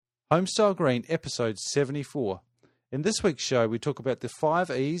Homestyle Green, episode 74. In this week's show, we talk about the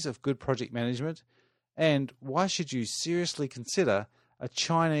 5 E's of good project management and why should you seriously consider a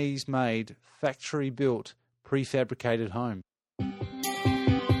Chinese-made, factory-built, prefabricated home.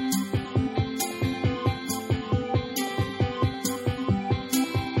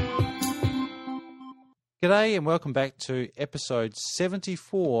 G'day and welcome back to episode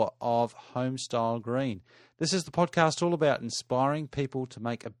 74 of Homestyle Green. This is the podcast all about inspiring people to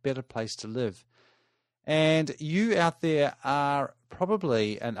make a better place to live. And you out there are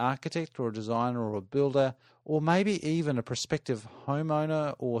probably an architect or a designer or a builder or maybe even a prospective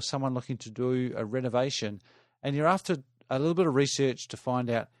homeowner or someone looking to do a renovation, and you're after a little bit of research to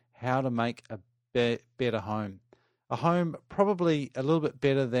find out how to make a better home. A home probably a little bit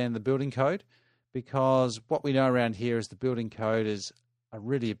better than the building code, because what we know around here is the building code is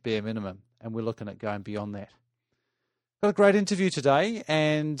really a bare minimum, and we're looking at going beyond that. Got a great interview today,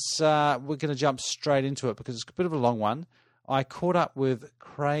 and we're going to jump straight into it because it's a bit of a long one. I caught up with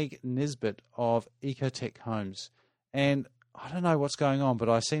Craig Nisbet of Ecotech Homes, and I don't know what's going on, but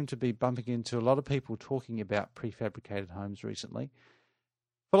I seem to be bumping into a lot of people talking about prefabricated homes recently,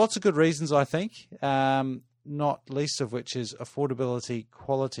 for lots of good reasons, I think, not least of which is affordability,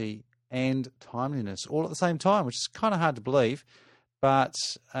 quality, and timeliness all at the same time, which is kind of hard to believe, but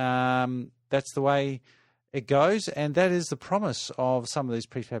that's the way it goes, and that is the promise of some of these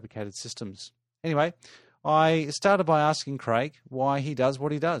prefabricated systems. Anyway, I started by asking Craig why he does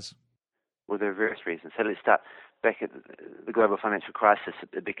what he does. Well, there are various reasons. So let's start back at the global financial crisis.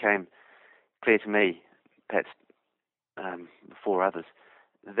 It became clear to me, perhaps before others,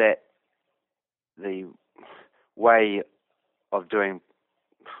 that the way of doing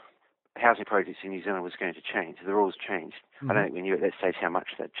housing projects in New Zealand was going to change. The rules changed. I don't think we knew at that stage how much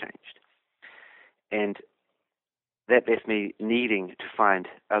that changed. And that left me needing to find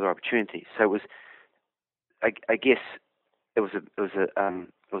other opportunities. So it was, I guess, it was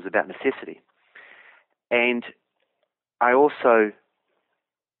about necessity. And I also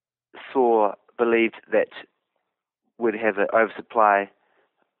believed that we'd have an oversupply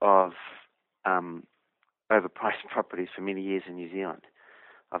of overpriced properties for many years in New Zealand.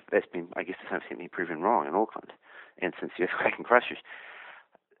 That's been, I guess, to some extent, been proven wrong in Auckland, and since the earthquake and Christchurch.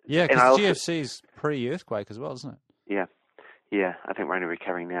 Yeah, because GFC is pre-earthquake as well, isn't it? Yeah. I think we're only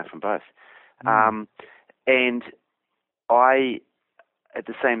recovering now from both. And I, at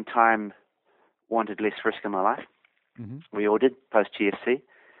the same time, wanted less risk in my life. Mm-hmm. We all did, post-GFC.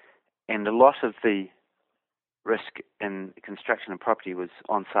 And a lot of the risk in construction and property was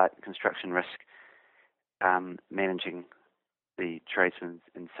on-site construction risk, managing the tradesmen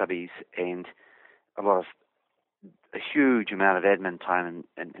and subbies, and a huge amount of admin time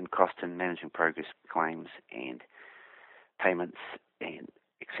and cost in managing progress claims and payments and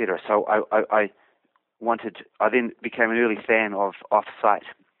etc. So I then became an early fan of off-site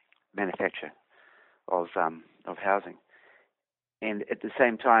manufacture of housing, and at the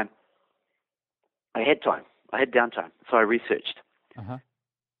same time I had downtime, so I researched.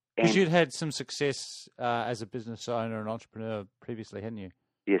 Because you'd had some success as a business owner and entrepreneur previously, hadn't you?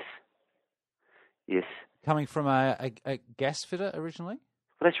 Yes. Coming from a gas fitter originally?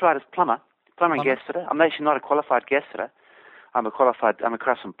 Well, that's right. It's plumber and gas fitter. I'm actually not a qualified gas fitter. I'm a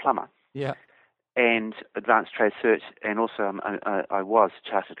craftsman plumber. Yeah. And advanced trade cert, and also I was a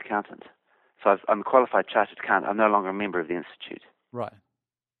chartered accountant. So I'm a qualified chartered accountant. I'm no longer a member of the institute. Right.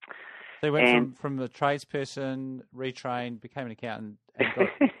 So you went from the tradesperson, retrained, became an accountant, and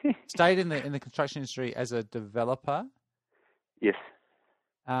stayed in the construction industry as a developer. Yes.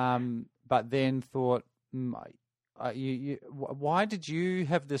 But then thought, why did you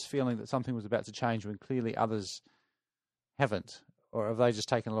have this feeling that something was about to change when clearly others haven't, or have they just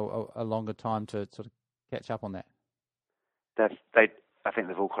taken a longer time to sort of catch up on that? I think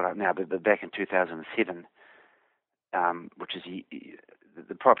they've all caught up now, but back in 2007, which is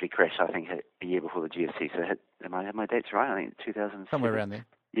the property crash, I think, hit a year before the GFC. So have my dates right? I think 2007. Somewhere around there.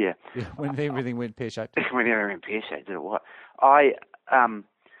 Yeah. When everything went pear-shaped. When everything went pear-shaped, did it what?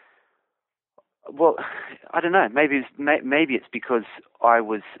 Well, I don't know. Maybe it's because I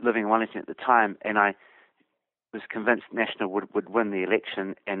was living in Wellington at the time, and I was convinced National would win the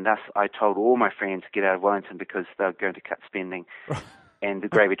election, and thus I told all my friends to get out of Wellington because they were going to cut spending, and the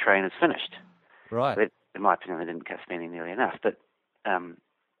gravy train is finished. Right. But in my opinion, they didn't cut spending nearly enough, but they're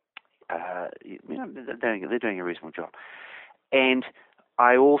doing a reasonable job. And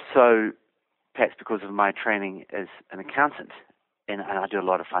I also, perhaps because of my training as an accountant, and I do a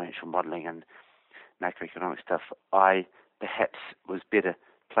lot of financial modelling and macroeconomic stuff, I perhaps was better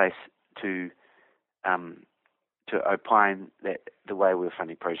placed to to opine that the way we were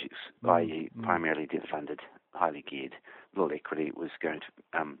funding projects, i.e., primarily debt funded, highly geared, little equity, was going to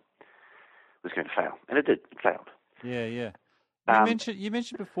fail, and it did. It failed. Yeah, yeah. You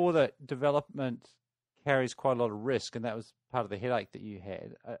mentioned before that development carries quite a lot of risk, and that was part of the headache that you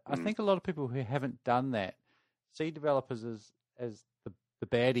had. I think a lot of people who haven't done that see developers as the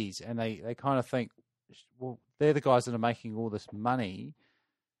baddies, and they kind of think, well, they're the guys that are making all this money.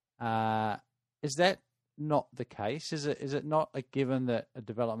 Is that not the case? Is it not a given that a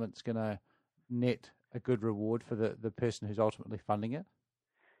development's going to net a good reward for the person who's ultimately funding it?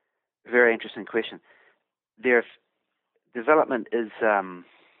 Very interesting question. Development is in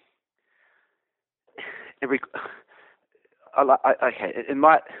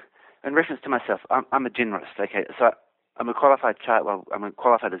reference to myself, I'm a generalist. Okay, so I'm qualified as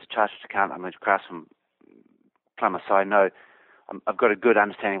a chartered accountant. I'm a craftsman plumber, so I know I've got a good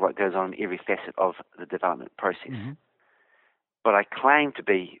understanding of what goes on in every facet of the development process. Mm-hmm. But I can claim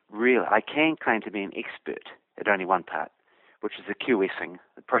to be an expert at only one part, which is the QSing,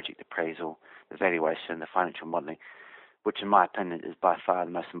 the project appraisal, the valuation, the financial modelling, which in my opinion is by far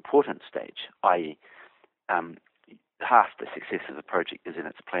the most important stage, i.e. half the success of the project is in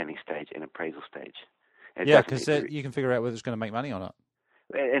its planning stage and appraisal stage. And because you can figure out whether it's going to make money or not.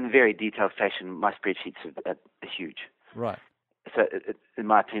 In very detailed fashion, my spreadsheets are huge. Right. So in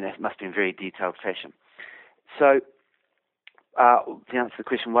my opinion, it must be in very detailed fashion. So to answer the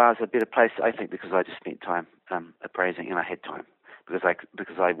question, why was it a better place? I think because I just spent time appraising, and I had time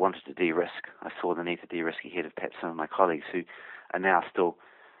because I wanted to de-risk. I saw the need to de-risk ahead of perhaps some of my colleagues who are now still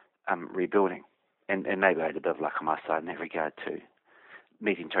rebuilding. And maybe I had a bit of luck on my side in that regard too.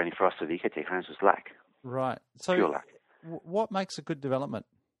 Meeting Tony Frost with Ecotech was luck. Right. So pure luck. What makes a good development?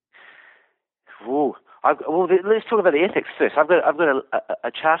 Let's talk about the ethics first. I've got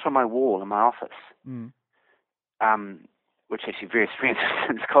a chart on my wall in my office, which actually various friends have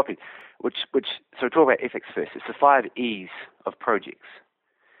since copied. So talk about ethics first. It's the 5 E's of projects,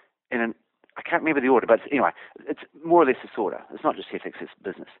 and I can't remember the order, but anyway, it's more or less this order. It's not just ethics; it's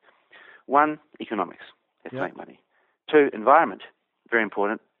business. 1, economics. That's to make money. 2, environment. Very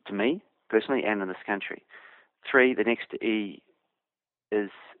important to me personally and in this country. 3, the next E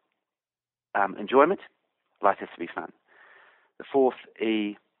is enjoyment. Life has to be fun. The 4th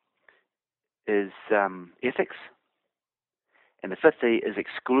E is ethics. And the 5th E is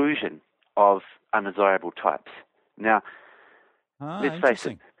exclusion of undesirable types. Now, let's face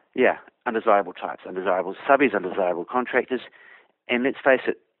it. Yeah, undesirable types, undesirable subbies, undesirable contractors. And let's face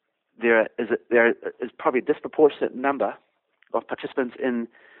it, there is probably a disproportionate number of participants in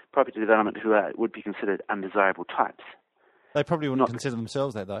property development who would be considered undesirable types. They probably wouldn't consider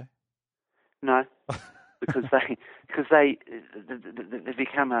themselves that, though. No, because they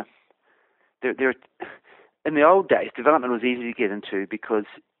become they're in the old days, development was easy to get into because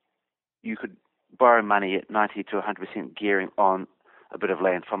you could borrow money at 90 to 100% gearing on a bit of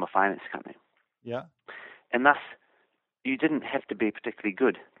land from a finance company. Yeah, and thus you didn't have to be particularly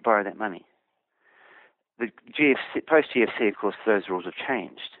good to borrow that money. The post-GFC, of course, those rules have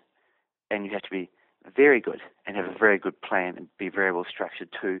changed, and you have to be very good and have a very good plan and be very well structured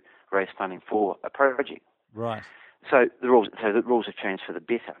to raise funding for a project. Right. So the rules have changed for the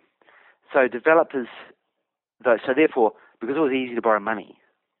better. So developers, therefore, because it was easy to borrow money,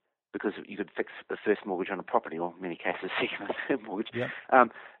 because you could fix the first mortgage on a property, or in many cases, second or third mortgage,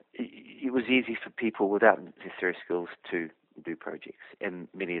 it was easy for people without necessary skills to do projects, and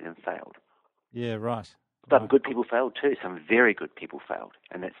many of them failed. Yeah, right. Some good people failed too. Some very good people failed,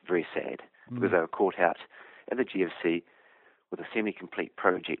 and that's very sad because they were caught out at the GFC with a semi-complete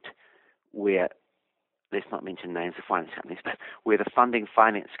project where, let's not mention names of finance companies, but where the funding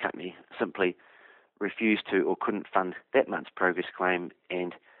finance company simply refused to or couldn't fund that month's progress claim,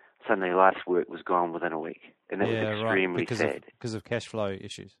 and suddenly life's work was gone within a week. And that was extremely sad. Because of cash flow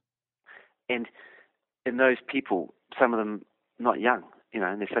issues. And those people, some of them not young, in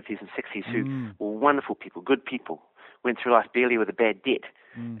their 50s and 60s, who were wonderful people, good people, went through life barely with a bad debt.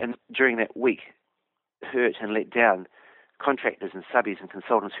 And during that week, hurt and let down contractors and subbies and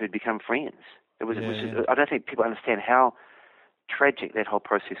consultants who had become friends. It was I don't think people understand how tragic that whole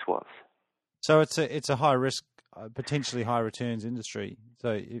process was. So it's a high risk, potentially high returns industry.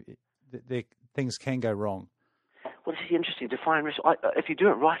 So things can go wrong. Well, this is interesting. Define risk. If you do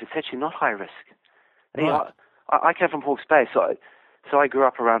it right, it's actually not high risk. Right. I came from Hawke's Bay, so I grew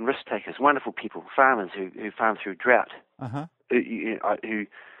up around risk takers, wonderful people, farmers who farm through drought. Uh-huh. Who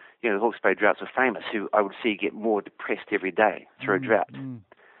the Hawke's Bay droughts were famous, who I would see get more depressed every day through a drought.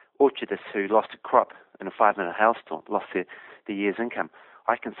 Orchardists who lost a crop in a 5-minute hailstorm, lost their year's income.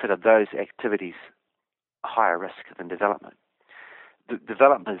 I consider those activities higher risk than development.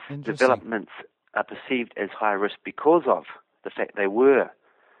 Developments are perceived as higher risk because of the fact there was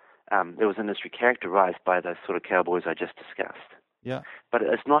an industry characterized by those sort of cowboys I just discussed. Yeah. But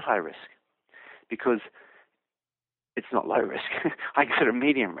it's not high risk because it's not low risk. I consider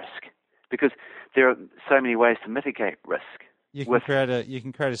medium risk because there are so many ways to mitigate risk. You can create a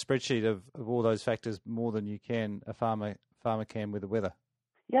spreadsheet of all those factors more than you can a farmer can with the weather.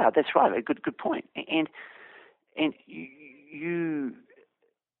 Yeah, that's right. A good point. And you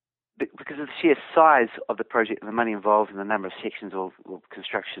because of the sheer size of the project and the money involved and the number of sections of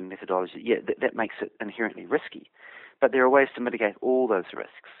construction methodology, that makes it inherently risky. But there are ways to mitigate all those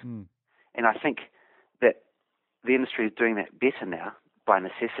risks. Mm. And I think that the industry is doing that better now by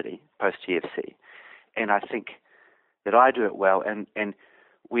necessity, post-GFC. And I think that I do it well, and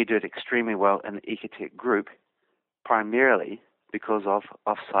we do it extremely well in the Ecotech group, primarily because of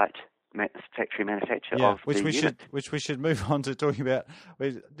off-site factory manufacture of the unit. Which we should move on to talking about.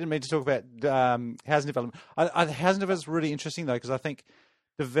 We didn't mean to talk about housing development. Housing development is really interesting, though, because I think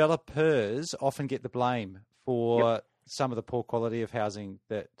developers often get the blame for some of the poor quality of housing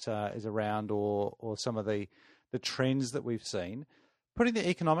that is around or some of the trends that we've seen. Putting the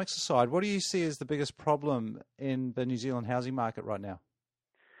economics aside, what do you see as the biggest problem in the New Zealand housing market right now?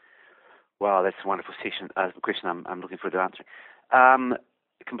 Well, that's a wonderful question I'm looking forward to answering.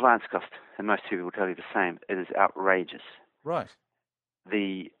 Compliance cost, and most people will tell you the same. It is outrageous. Right.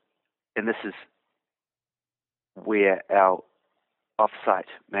 And this is where our off-site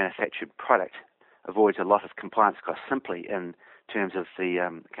manufactured product avoids a lot of compliance costs simply in terms of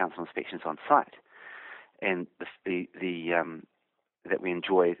the council inspections on site, and that we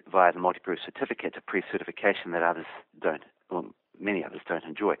enjoy via the multi-proof certificate, a pre-certification that others don't, or many others don't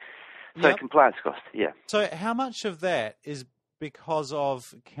enjoy. So compliance cost, yeah. So how much of that is because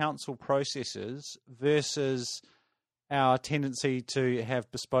of council processes versus our tendency to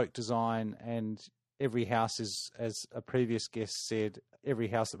have bespoke design, and every house is, as a previous guest said, every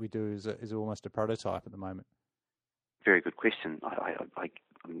house that we do is almost a prototype at the moment? Very good question. I'm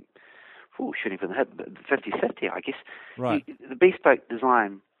shooting from the hip, 50-50, I guess. Right. The bespoke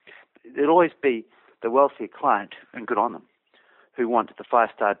design, it'll always be the wealthier client, and good on them, who want the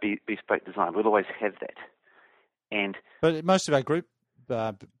 5-star bespoke design. We'll always have that. But most of our group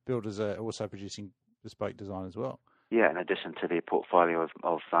builders are also producing bespoke design as well. Yeah, in addition to their portfolio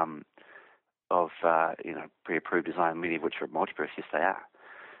of pre-approved design, many of which are multi-proof. Yes, they are.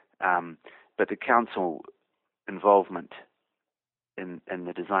 But the council involvement in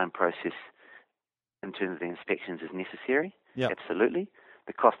the design process in terms of the inspections is necessary. Yep. Absolutely.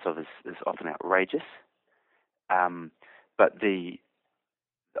 The cost of it is often outrageous. But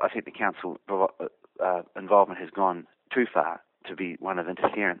I think the council involvement has gone too far to be one of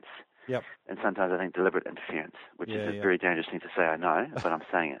interference. Yep. And sometimes I think deliberate interference, which is a very dangerous thing to say, I know, but I'm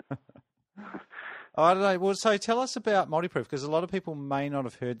saying it. I don't know. Well, so tell us about multi-proof, because a lot of people may not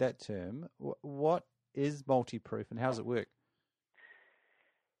have heard that term. What is multi-proof and how does it work?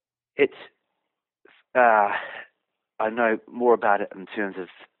 I know more about it in terms of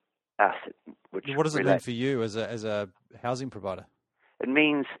us. What does it mean for you as a housing provider? It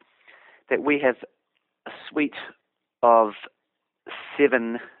means that we have a suite of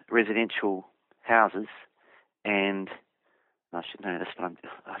 7 residential houses, and I should know this, but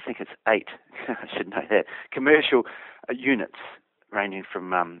I think it's 8. I should know that. Commercial units ranging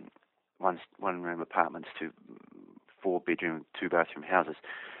from one-room apartments to 4-bedroom, 2-bathroom houses,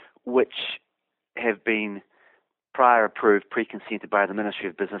 which have been prior approved, pre-consented by the Ministry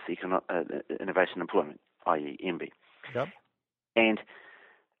of Business, Innovation and Employment, i.e. MB. Yep. And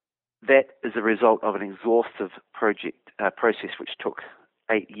that is a result of an exhaustive process which took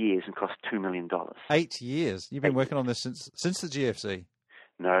 8 years and cost $2 million. 8 years? You've been working on this since the GFC?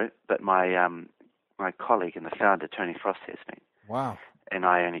 No, but my colleague and the founder, Tony Frost, has been. Wow. And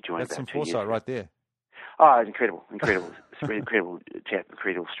I only joined That's about some 2 years foresight ago. right there. Oh, it's incredible. It's an incredible chap,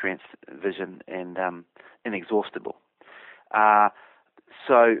 incredible strength, vision, and inexhaustible.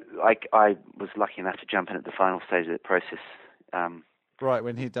 So I was lucky enough to jump in at the final stage of that process. Right,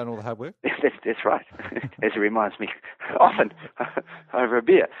 when he'd done all the hard work? That's right, as it reminds me often over a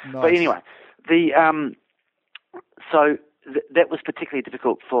beer. Nice. But anyway, that was particularly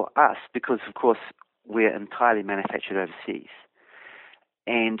difficult for us because, of course, we're entirely manufactured overseas.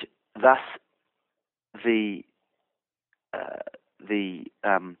 And thus the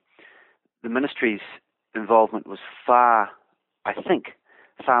ministry's involvement was far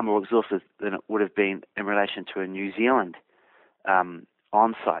more exhaustive than it would have been in relation to a New Zealand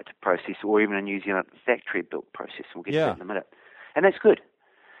on-site process or even a New Zealand factory-built process. We'll get to that in a minute. And that's good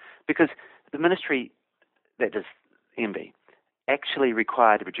because the ministry that does MB, actually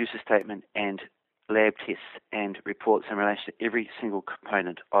required a producer statement and lab tests and reports in relation to every single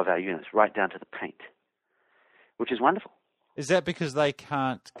component of our units, right down to the paint, which is wonderful. Is that because they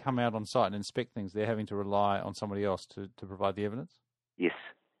can't come out on site and inspect things? They're having to rely on somebody else to provide the evidence? Yes,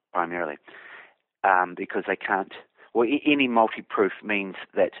 primarily. Because they can't... Well, any multi-proof means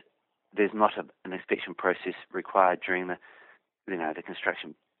that there's not an inspection process required during the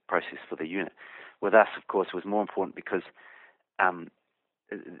construction process for the unit. With us, of course, it was more important because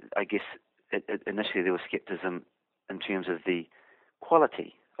I guess initially there was skepticism in terms of the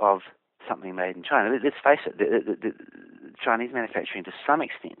quality of something made in China. Let's face it, the Chinese manufacturing to some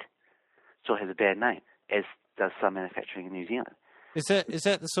extent still has a bad name, as does some manufacturing in New Zealand. Is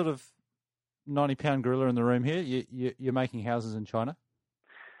that the sort of 90-pound gorilla in the room here? You're making houses in China?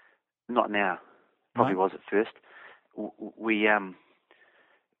 Not now. Probably was at first. We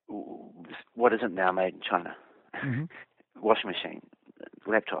what isn't now made in China? Mm-hmm. Washing machine,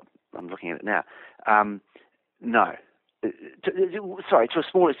 laptop. I'm looking at it now. No. To a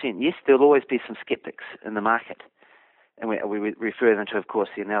small extent, yes, there'll always be some skeptics in the market. And we refer them to, of course,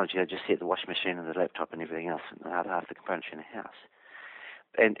 the analogy I just said, the washing machine and the laptop and everything else, and half the componentry in a house.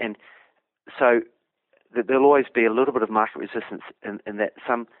 And so there'll always be a little bit of market resistance in that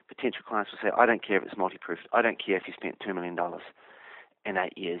some potential clients will say, I don't care if it's multi-proof. I don't care if you spent $2 million in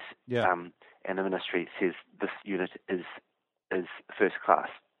 8 years. Yeah. And the ministry says this unit is first class.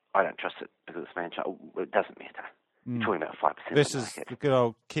 I don't trust it because it's made in China. It doesn't matter. You're talking about 5% Versus of the market. the good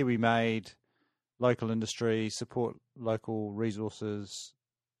old Kiwi-made, local industry, support local resources.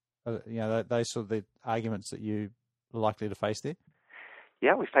 Those sort of the arguments that you are likely to face there.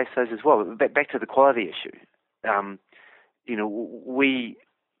 Yeah, we face those as well. Back to the quality issue. We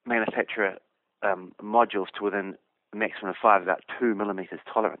manufacture modules to within a maximum of 5, about 2 millimeters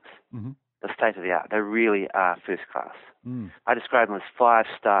tolerance. Mm-hmm. The state of the art. They really are first class. Mm. I describe them as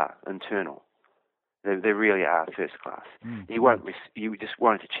 5-star internal. They really are first class. Mm. You just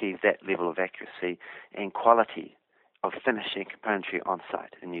won't achieve that level of accuracy and quality of finishing componentry on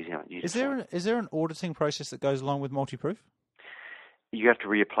site in New Zealand. Is there an auditing process that goes along with multi-proof? You have to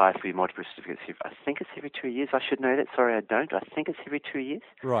reapply for your multi-proof certificates. I think it's every 2 years. I should know that. Sorry, I don't. I think it's every 2 years.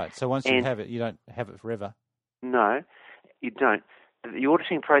 Right. So once you have it, you don't have it forever. No, you don't. The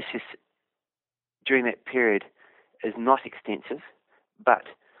auditing process during that period is not extensive, but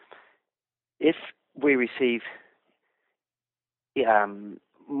if we receive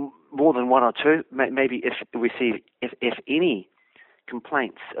more than one or two, maybe if we receive if any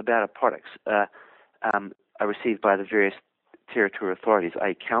complaints about our products are received by the various territorial authorities,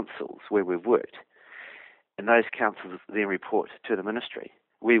 councils where we've worked, and those councils then report to the ministry,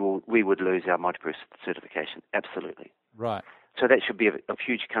 we would lose our multi-proof certification. Absolutely. Right. So that should be of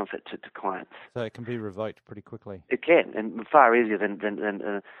huge comfort to clients. So it can be revoked pretty quickly. It can, and far easier than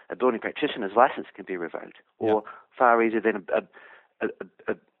a building practitioner's license can be revoked, or far easier than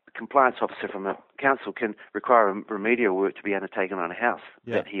a compliance officer from a council can require a remedial work to be undertaken on a house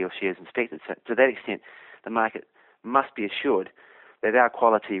that he or she has inspected. So to that extent, the market must be assured that our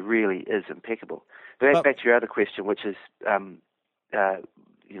quality really is impeccable. But back to your other question, which is, would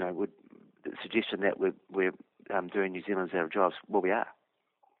the suggestion that we're doing New Zealand's out of jobs. Well, we are.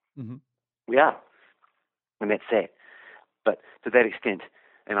 Mm-hmm. We are. And that's that. But to that extent,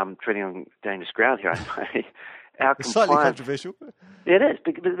 and I'm treading on dangerous ground here, our it's slightly controversial. It is,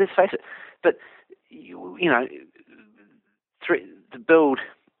 but let's face it. But, to build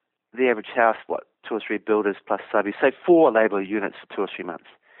the average house, 2 or 3 builders plus subbies, say 4 labour units for 2 or 3 months.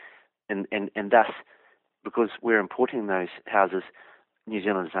 And thus, because we're importing those houses, New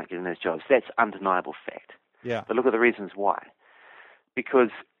Zealanders aren't getting those jobs. That's undeniable fact. Yeah. But look at the reasons why. Because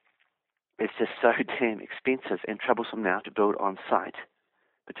it's just so damn expensive and troublesome now to build on site,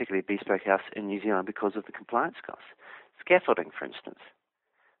 particularly a bespoke house in New Zealand, because of the compliance costs. Scaffolding, for instance,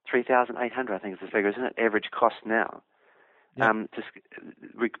 $3,800, I think is the figure, isn't it? Average cost now,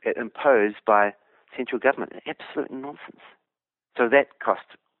 imposed by central government. Absolute nonsense. So that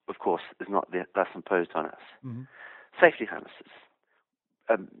cost, of course, is not thus imposed on us. Mm-hmm. Safety harnesses.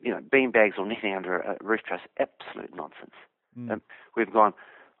 Bean bags or netting under a roof truss, absolute nonsense. Mm. We've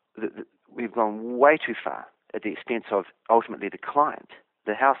gone way too far at the expense of ultimately the client,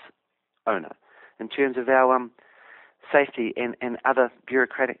 the house owner, in terms of our safety and other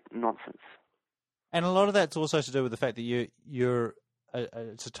bureaucratic nonsense. And a lot of that's also to do with the fact that you're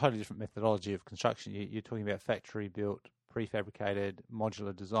it's a totally different methodology of construction. You're talking about factory-built, prefabricated,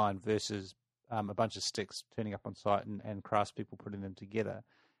 modular design versus a bunch of sticks turning up on site and craftspeople putting them together.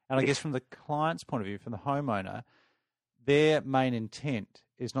 And I guess from the client's point of view, from the homeowner, their main intent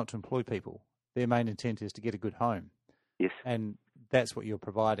is not to employ people. their main intent is to get a good home. Yes. And that's what you're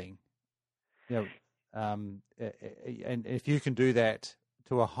providing. And if you can do that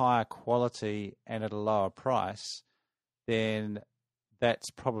to a higher quality and at a lower price, then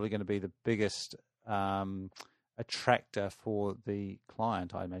that's probably going to be the biggest attractor for the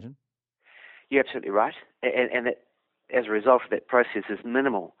client, I imagine. You're absolutely right. And that, as a result of that process, is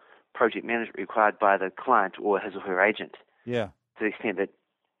minimal project management required by the client or his or her agent. Yeah. To the extent that,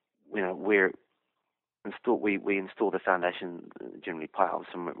 we install the foundation, generally piles,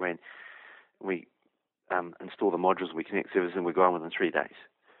 and when we install the modules, we connect servers, and we go on within 3 days.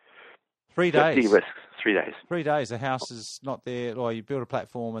 3 days? De-risk, 3 days. 3 days. The house is not there, or you build a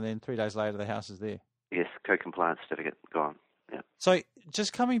platform, and then 3 days later the house is there. Yes, co-compliance certificate, gone. Yeah. So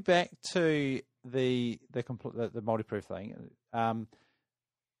just coming back to the multi-proof thing,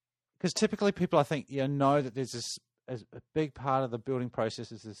 because typically people, I think, know that there's this a big part of the building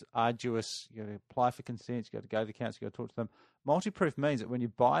process is this arduous. You got to apply for consent, you got to go to the council, you got to talk to them. Multi-proof means that when you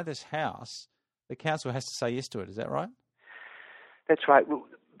buy this house, the council has to say yes to it. Is that right? That's right. Well,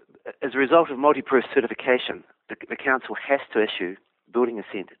 as a result of multi-proof certification, the council has to issue building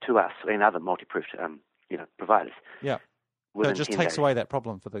consent to us and other multi-proof providers. Yeah. So it just takes away that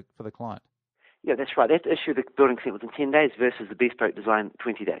problem for the client. Yeah, that's right. They have to issue the building consent within 10 days versus the bespoke design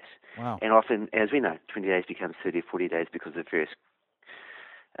 20 days. Wow. And often, as we know, 20 days becomes 30 or 40 days because of various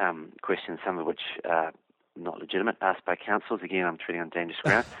questions, some of which are not legitimate, asked by councils. Again, I'm treading on dangerous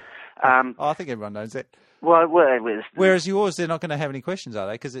ground. I think everyone knows that. Well, whereas yours, they're not going to have any questions, are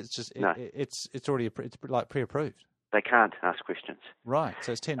they? Because it's just no. it's already like pre-approved. They can't ask questions. Right.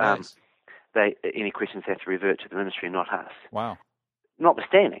 So it's 10 days. Any questions have to revert to the ministry, not us. Wow.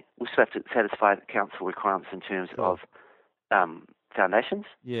 Notwithstanding, we still have to satisfy the council requirements in terms of foundations,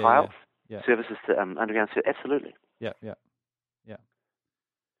 piles, services to underground. Absolutely. Yeah.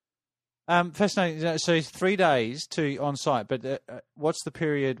 Fascinating. So 3 days to on site, but what's the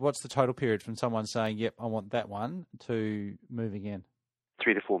period? What's the total period from someone saying, "Yep, I want that one," to moving in?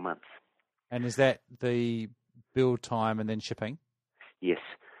 3 to 4 months. And is that the build time and then shipping? Yes,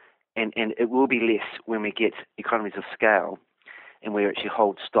 and it will be less when we get economies of scale, and we actually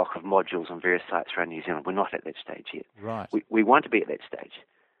hold stock of modules on various sites around New Zealand. We're not at that stage yet. Right. We want to be at that stage.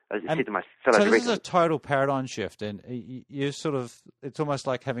 As I said to my fellow directors, this is a total paradigm shift, and you sort of, it's almost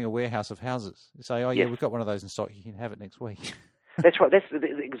like having a warehouse of houses. You say, yes, we've got one of those in stock, you can have it next week. That's right. That's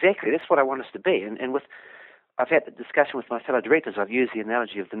what I want us to be. And I've had the discussion with my fellow directors. I've used the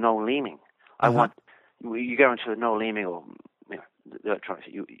analogy of the Noel Leeming. You go into a Noel Leeming or electronics,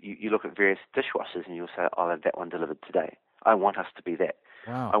 you look at various dishwashers and you'll say, I'll have that one delivered today. I want us to be that.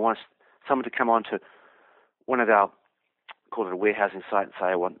 Wow. I want someone to come on to one of our, call it a warehousing site, and say,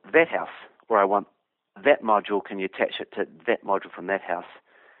 I want that house, or I want that module, can you attach it to that module from that house?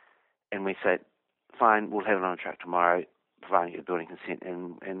 And we say, fine, we'll have it on a truck tomorrow, providing you building consent,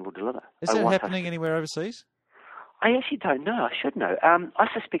 and we'll deliver. Is that happening anywhere overseas? I actually don't know. I should know. I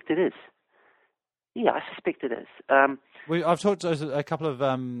suspect it is. Yeah, I suspect it is. I've talked to a couple of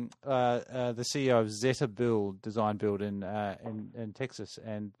the CEO of Zeta Design Build in Texas,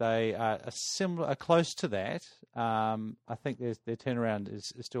 and they are close to that. I think their turnaround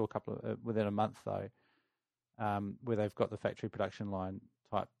is still within a month though, where they've got the factory production line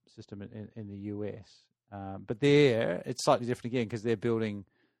type system in the US. But there it's slightly different again because they're building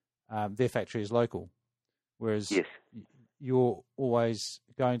their factory is local, whereas you're always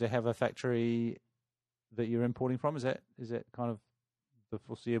going to have a factory that you're importing from. Is that kind of the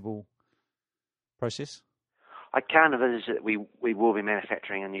foreseeable process? I can't envisage that we will be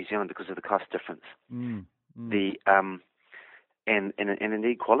manufacturing in New Zealand because of the cost difference. The and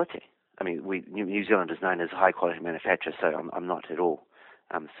indeed quality. I mean, New Zealand is known as a high quality manufacturer, so I'm not at all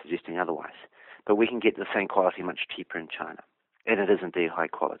suggesting otherwise. But we can get the same quality much cheaper in China, and it is indeed high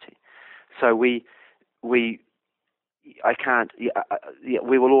quality. So we will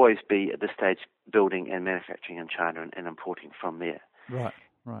always be at this stage building and manufacturing in China and importing from there. Right.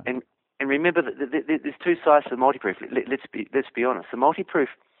 And remember that there's two sides to the multi-proof. Let's be honest. The multi-proof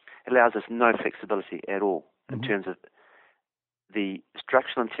allows us no flexibility at all in terms of the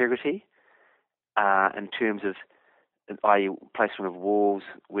structural integrity, in terms of, i.e., placement of walls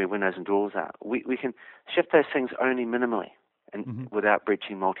where windows and doors are. We can shift those things only minimally and without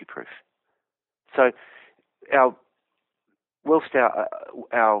breaching multi-proof. So whilst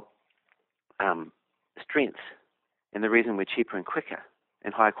our strength and the reason we're cheaper and quicker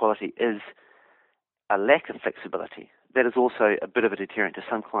and higher quality is a lack of flexibility, that is also a bit of a deterrent to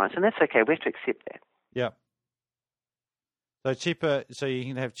some clients, and that's okay. We have to accept that. Yeah. So cheaper. So you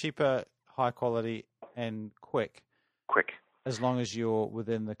can have cheaper, high quality, and quick. as long as you're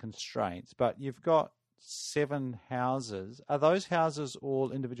within the constraints. But you've got 7 houses. Are those houses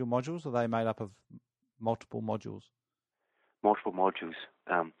all individual modules, or are they made up of multiple modules? Multiple modules.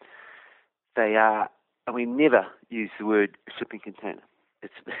 They are, and we never use the word shipping container.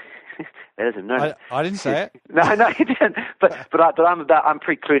 It's that is a no. I didn't say it. No, you didn't. But I'm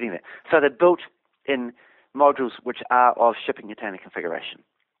precluding that. So they're built in modules which are of shipping container configuration.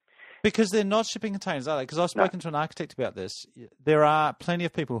 Because they're not shipping containers, are they? Because I've spoken to an architect about this. There are plenty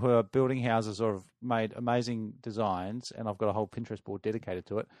of people who are building houses or have made amazing designs, and I've got a whole Pinterest board dedicated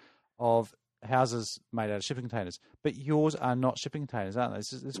to it, of houses made out of shipping containers. But yours are not shipping containers, aren't they?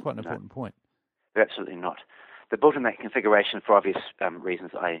 This is quite an important point. They're absolutely not. They're built in that configuration for obvious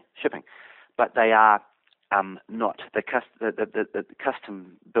reasons, i.e. shipping. But they are not. They're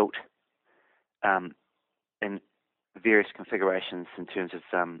custom built in various configurations in terms of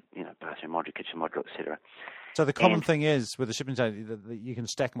bathroom module, kitchen module, etc. So the common thing is with the shipping container that you can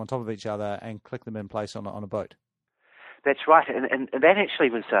stack them on top of each other and click them in place on a boat. That's right, and that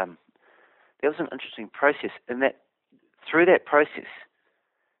actually was that was an interesting process. And that through that process,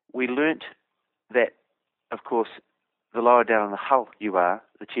 we learnt that, of course, the lower down on the hull you are,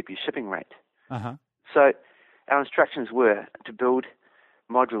 the cheaper your shipping rate. Uh-huh. So our instructions were to build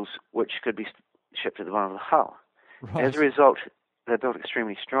modules which could be shipped at the bottom of the hull. Right. As a result, they're built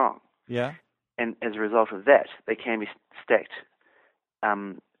extremely strong. Yeah. And as a result of that, they can be stacked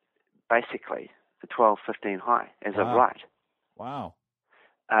basically the 12, 15 high as of right. Wow.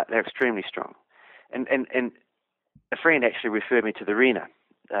 They're extremely strong. And a friend actually referred me to the Rena,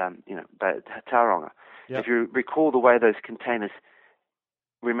 Tauranga. Yep. If you recall the way those containers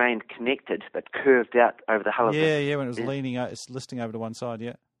remained connected but curved out over the hull of when it was leaning, it's listing over to one side,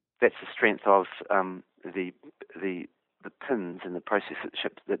 yeah. That's the strength of the pins and the process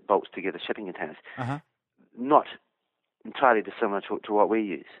that bolts together shipping containers. Uh-huh. Not entirely dissimilar to what we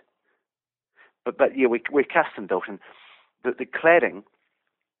use. But yeah, we're custom built, and the cladding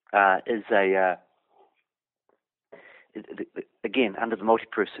is again, under the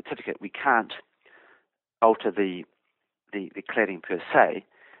multi-proof certificate, we can't alter the cladding per se.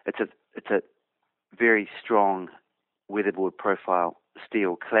 It's a very strong weatherboard profile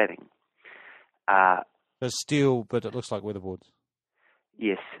steel cladding. There's steel, but it looks like weatherboards.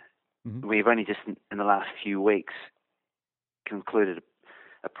 Yes. Mm-hmm. We've only just in the last few weeks concluded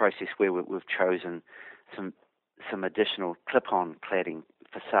a process where we've chosen some additional clip-on cladding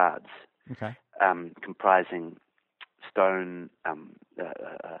facades. Okay. Comprising stone,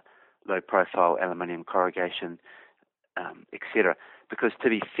 low-profile aluminium corrugation, etc. Because to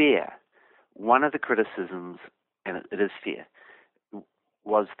be fair, one of the criticisms, and it is fair,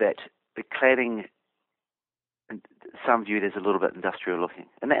 was that the cladding, some viewed as a little bit industrial looking,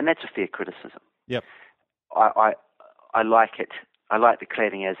 and that's a fair criticism. Yep. I like it. I like the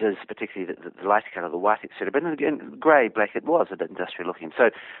cladding as is, particularly the lighter colour, the white, etc. But in grey, black, it was a bit industrial looking.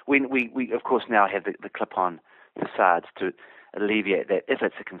 So we of course now have the clip-on facades to alleviate that if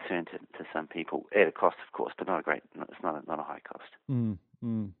it's a concern to some people at a cost, of course, but it's not a high cost.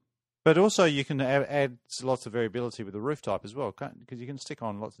 But also you can add lots of variability with the roof type as well, because you can stick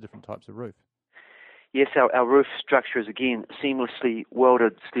on lots of different types of roof. Yes, our roof structure is again seamlessly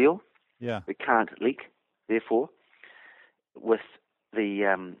welded steel. Yeah. It can't leak, therefore, with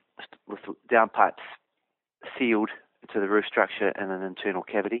the downpipes sealed to the roof structure in an internal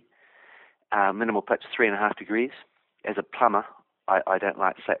cavity. Minimal pitch 3.5 degrees. As a plumber, I don't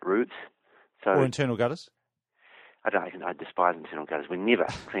like flat roofs. Or internal gutters? I despise internal gutters. We never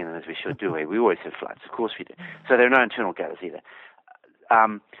clean them as we should, do we? We always have floods. Of course we do. So there are no internal gutters either.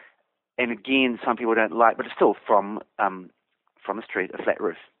 And again, some people don't like, but it's still from the street, a flat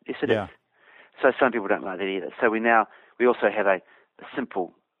roof. Yes, it is. So some people don't like that either. So we also have a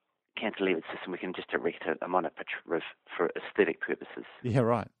simple cantilevered system. We can just erect a monopitch roof for aesthetic purposes. Yeah,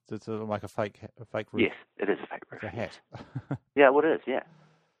 right. So it's like a fake roof. Yes, it is a fake roof. It's a hat. Yeah, well, it is, yeah.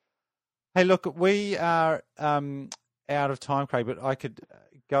 Hey, look, we are out of time, Craig, but I could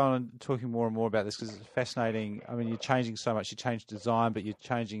go on and talking more and more about this because it's fascinating. I mean, you're changing so much. You changed design, but you're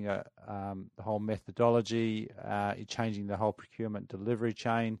changing the whole methodology. You're changing the whole procurement delivery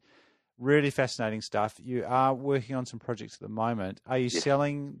chain. Really fascinating stuff. You are working on some projects at the moment. Are you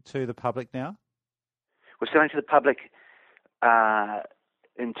selling to the public now? We're selling to the public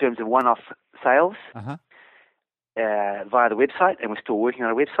in terms of one-off sales via the website, and we're still working on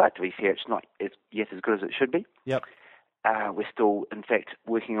a website. To be fair, it's not yet as good as it should be. Yep. We're still, in fact,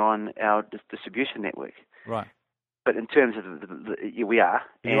 working on our distribution network. Right. But in terms of we are.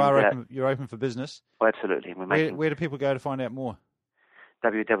 You're open for business? Oh, absolutely. Where do people go to find out more?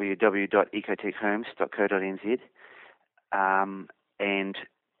 www.ecotechhomes.co.nz. and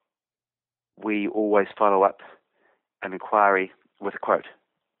we always follow up an inquiry with a quote.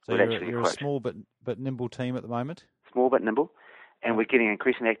 So you're a small but nimble team at the moment? Small but nimble. And we're getting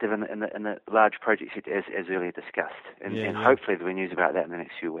increasingly active in the large project sector as earlier discussed. And hopefully there'll be news about that in the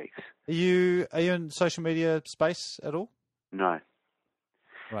next few weeks. Are you in social media space at all? No.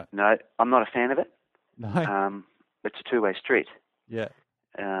 Right. No, I'm not a fan of it. No. It's a two-way street. Yeah.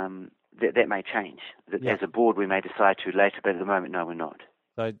 That may change. As a board, we may decide to later, but at the moment, no, we're not.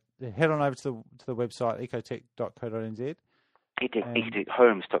 So head on over to the website, ecotech.co.nz.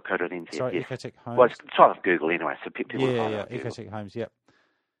 Ecotechhomes.co.nz. Sorry, yes. Ecotech Homes. Well, it's sort of Google anyway, so people will find it. Ecotech Homes, yep.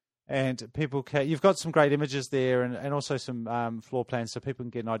 And people can, you've got some great images there and also some floor plans so people can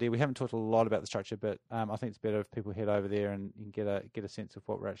get an idea. We haven't talked a lot about the structure, but I think it's better if people head over there and you can get a sense of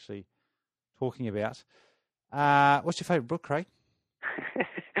what we're actually talking about. What's your favourite book, Craig?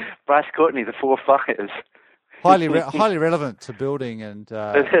 Bryce Courtney, The Four Fires. Highly relevant to building and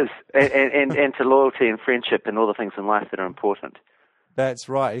it is, and to loyalty and friendship and all the things in life that are important. That's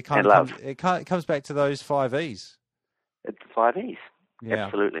right. It comes back to those 5 E's. It's 5 E's. Yeah.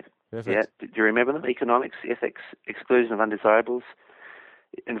 Absolutely. Perfect. Yeah. Do you remember them? Economics, ethics, exclusion of undesirables,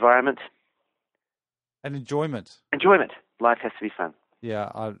 environment, and enjoyment. Enjoyment. Life has to be fun.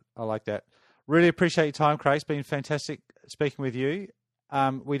 Yeah, I like that. Really appreciate your time, Craig. It's been fantastic speaking with you.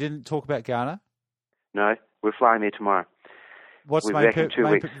 We didn't talk about Ghana. No, we're flying there tomorrow. What's the main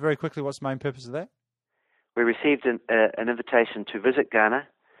very quickly? What's the main purpose of that? We received an invitation to visit Ghana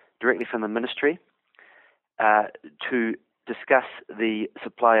directly from the ministry to discuss the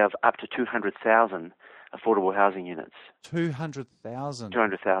supply of up to 200,000 affordable housing units. 200,000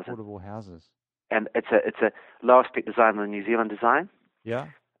 affordable houses. And it's a lower spec design than the New Zealand design. Yeah.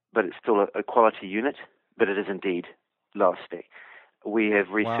 But it's still a quality unit, but it is indeed lower spec. We have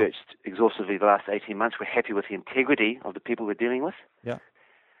researched exhaustively the last 18 months. We're happy with the integrity of the people we're dealing with. Yeah.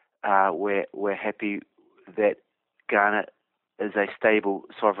 We're happy that Ghana is a stable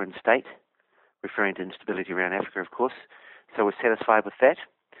sovereign state, referring to instability around Africa, of course. So we're satisfied with that.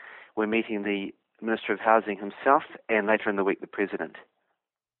 We're meeting the Minister of Housing himself, and later in the week, the President.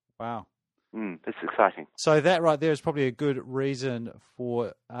 Wow. It's exciting. So that right there is probably a good reason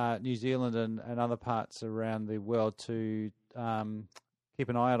for New Zealand and other parts around the world to keep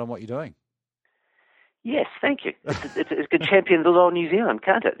an eye out on what you're doing. Yes, thank you. It could champion the law of New Zealand,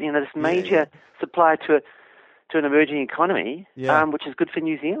 can't it? You know, this major supply to an emerging economy, which is good for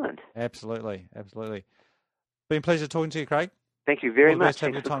New Zealand. Absolutely. Been a pleasure talking to you, Craig. Thank you very much.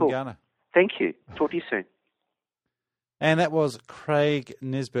 Have a good time in Ghana. Thank you. Talk to you soon. And that was Craig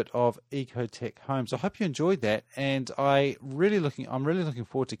Nisbet of Ecotech Homes. I hope you enjoyed that, and I'm really looking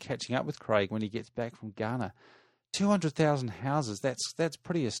forward to catching up with Craig when he gets back from Ghana. 200,000 houses, that's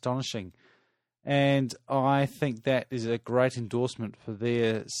pretty astonishing. And I think that is a great endorsement for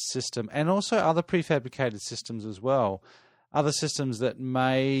their system and also other prefabricated systems as well. Other systems that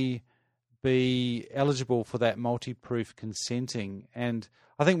may be eligible for that multi-proof consenting. And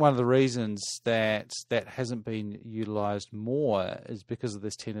I think one of the reasons that hasn't been utilised more is because of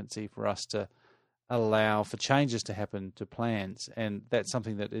this tendency for us to allow for changes to happen to plans. And that's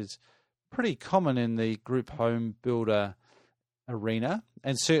something that is pretty common in the group home builder arena,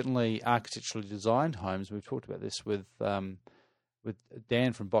 and certainly architecturally designed homes. We've talked about this with Dan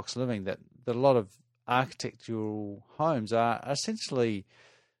from Box Living, that a lot of architectural homes are essentially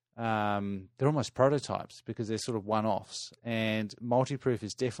they're almost prototypes because they're sort of one-offs, and multi-proof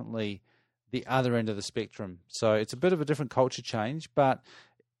is definitely the other end of the spectrum. So it's a bit of a different culture change, but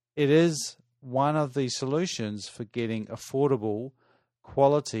it is one of the solutions for getting affordable,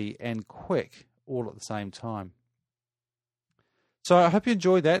 quality and quick all at the same time. So I hope you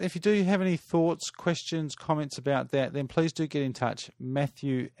enjoyed that. If you do have any thoughts, questions, comments about that, then please do get in touch,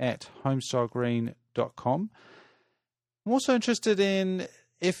 matthew@homestylegreen.com. I'm also interested in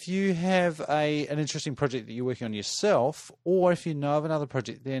if you have an interesting project that you're working on yourself, or if you know of another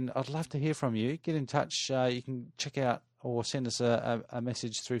project, then I'd love to hear from you. Get in touch. You can check out or send us a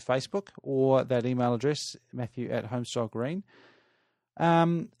message through Facebook or that email address, matthew@homestylegreen.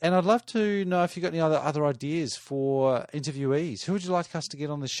 And I'd love to know if you've got any other ideas for interviewees. Who would you like us to get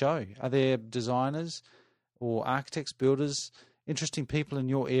on the show? Are there designers or architects, builders, interesting people in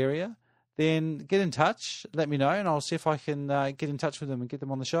your area? Then get in touch, let me know, and I'll see if I can get in touch with them and get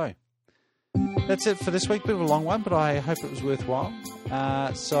them on the show. That's it for this week. Bit of a long one, but I hope it was worthwhile.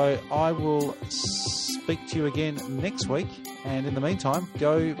 So I will speak to you again next week. And in the meantime,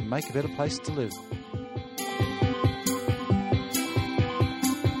 go make a better place to live.